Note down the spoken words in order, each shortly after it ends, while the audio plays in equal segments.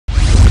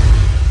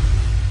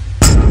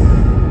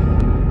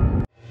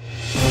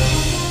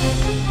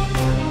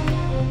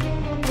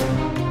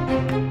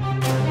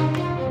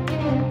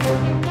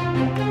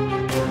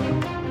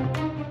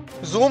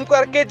Zoom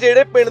ਕਰਕੇ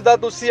ਜਿਹੜੇ ਪਿੰਡ ਦਾ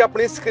ਤੁਸੀਂ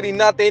ਆਪਣੀ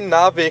ਸਕਰੀਨਾਂ ਤੇ ਨਾ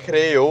ਵੇਖ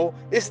ਰਹੇ ਹੋ,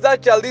 ਇਸ ਦਾ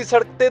ਚਲਦੀ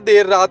ਸੜਕ ਤੇ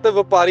ਦੇਰ ਰਾਤ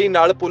ਵਪਾਰੀ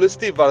ਨਾਲ ਪੁਲਿਸ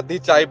ਦੀ ਵਰਦੀ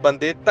ਚਾਏ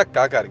ਬੰਦੇ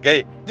ਧੱਕਾ ਕਰ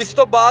ਗਏ, ਜਿਸ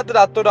ਤੋਂ ਬਾਅਦ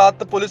ਰਾਤੋਂ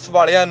ਰਾਤ ਪੁਲਿਸ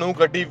ਵਾਲਿਆਂ ਨੂੰ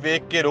ਗੱਡੀ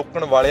ਵੇਖ ਕੇ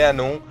ਰੋਕਣ ਵਾਲਿਆਂ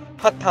ਨੂੰ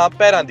ਹੱਥਾਂ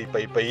ਪੈਰਾਂ ਦੀ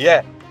ਪਈ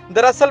ਹੈ।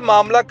 दरअसल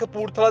मामला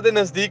कपूरथला के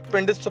नजदीक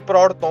पिंड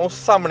सपरौड़ तो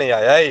सामने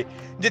आया है,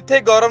 जिथे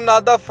गौरव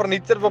नाथ का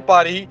फर्नीचर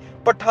व्यापारी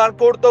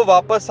पठानकोट तो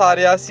वापस आ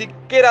रहा सी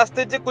कि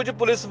रास्ते 'च कुछ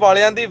पुलिस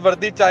वालियां दी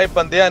वर्दी चाए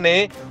बंदियां ने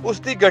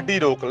उसकी गड्डी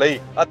रोक लई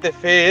अते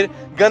फिर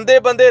गंदे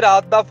बंदे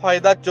रात का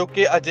फायदा चुक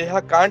के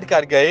अजिहा कांड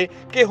कर गए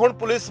कि हुण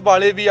पुलिस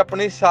वाले भी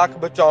अपनी साख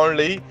बचाउण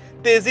लई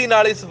तेजी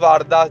नाल इस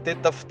वारदात ते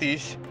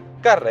तफ्तीश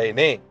कर रहे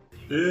ने।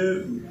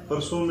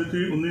 परसों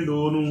मिति 19/2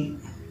 नूं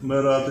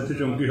मैं रात इत्थे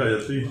चौंकी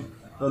हाज़र सी।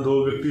 दो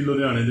व्यक्ति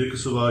लुधियाने के, एक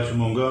सुभाष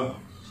मोंगा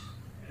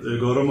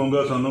गौरव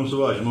मोंगा सानू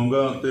सुभाष मोंगा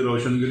तो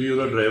रोशनगिरी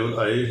उसका ड्राइवर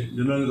आए,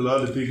 जिन्होंने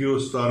सलाह दी कि वो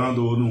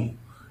 17/2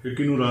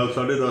 21 रात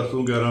 10:30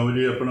 तो 11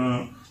 बजे अपना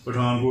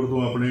पठानकोट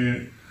तो अपने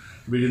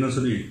बिजनेस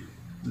की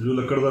जो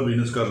लकड़ का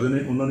बिजनेस करते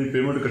हैं उन्होंने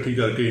पेमेंट इकट्ठी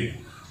करके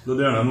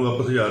लुधियाना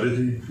वापस जा रहे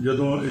थे।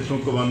 जदों इतों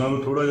कवाना में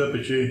थोड़ा जहा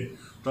पिछे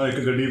तो एक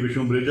गड्डी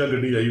पिछों ब्रेजा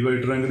गड्डी आई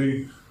वाइट रंग की,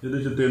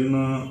 जिहदे 3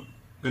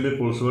 कहते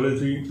पुलिस वाले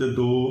सी ते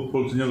 2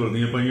 पुलिस दी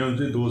वर्दियां पाईयां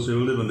सी, 2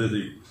 सिविल के बंदे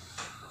सी।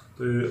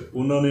 तो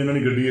उन्होंने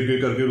इन्होंने गड्डी अगे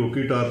करके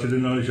रोकी, टार्च के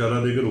नाल इशारा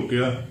दे के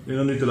रोकया।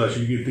 इन्होंने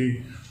तलाशी की,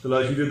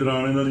 तलाशी के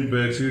दौरान इन्होंने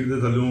बैक सीट के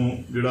थल्लों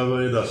जिहड़ा वा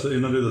इह दस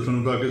इन्हों के दस्सण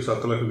मुताबिक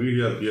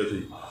 7,20,000 रुपया सी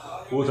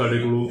वो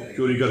साडे कोलों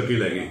चोरी करके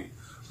लै गए।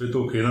 फिर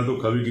धोखे नाल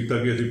धोखा भी किया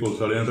कि असीं पुलिस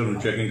वालियां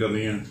तुहानूं चैकिंग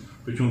करनी है,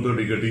 पिछों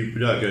तुहाडी गड्डी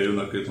भजा के आयो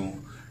नाके तो।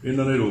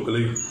 इन्होंने रोक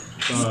लई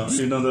तां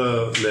इन्हां दा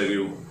लै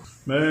गए।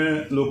 मैं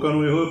लोकां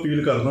नूं इहो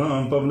अपील करदा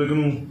आम पब्लिक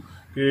नूं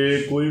कि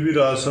कोई भी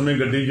रात समय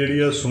गड्डी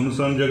जिहड़ी आ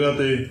सुनसान जगह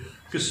ते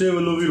किसी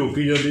वालों भी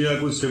रोकी जाती है,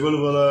 कोई सिविल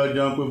वाला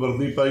या कोई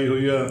वर्दी पाई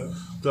हुई है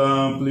तो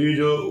प्लीज़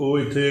वो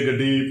इत्थे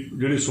गड्डी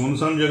जिहड़ी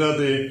सुनसान जगह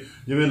ते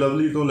जिवें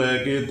लवली तो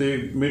लैके ते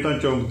मेटा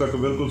चौक तक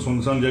बिल्कुल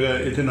सुनसान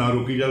जगह इत्थे ना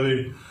रोकी जाए।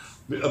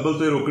 अव्वल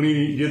तो रोकनी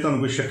नहीं, जे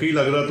तुहानूं कोई शक्की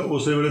लगदा तो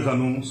उस वेले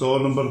सानूं 100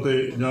 नंबर ते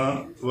जां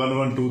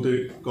 112 ते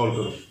कॉल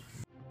करो।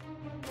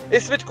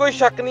 इस विच कोई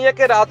शक नहीं है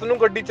कि रात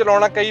नूं गड्डी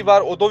चलाउणा कई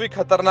बार उदों भी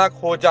खतरनाक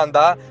हो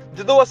जांदा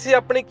जदों असीं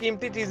अपनी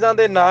कीमती चीज़ां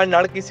दे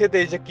नाल किसी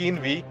ते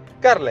यकीन भी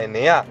कर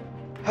लैंदे आ।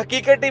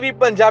 हकीकत टीवी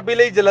पंजाबी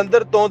लई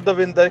जलंधर तो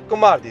दविंदर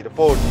कुमार की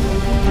रिपोर्ट।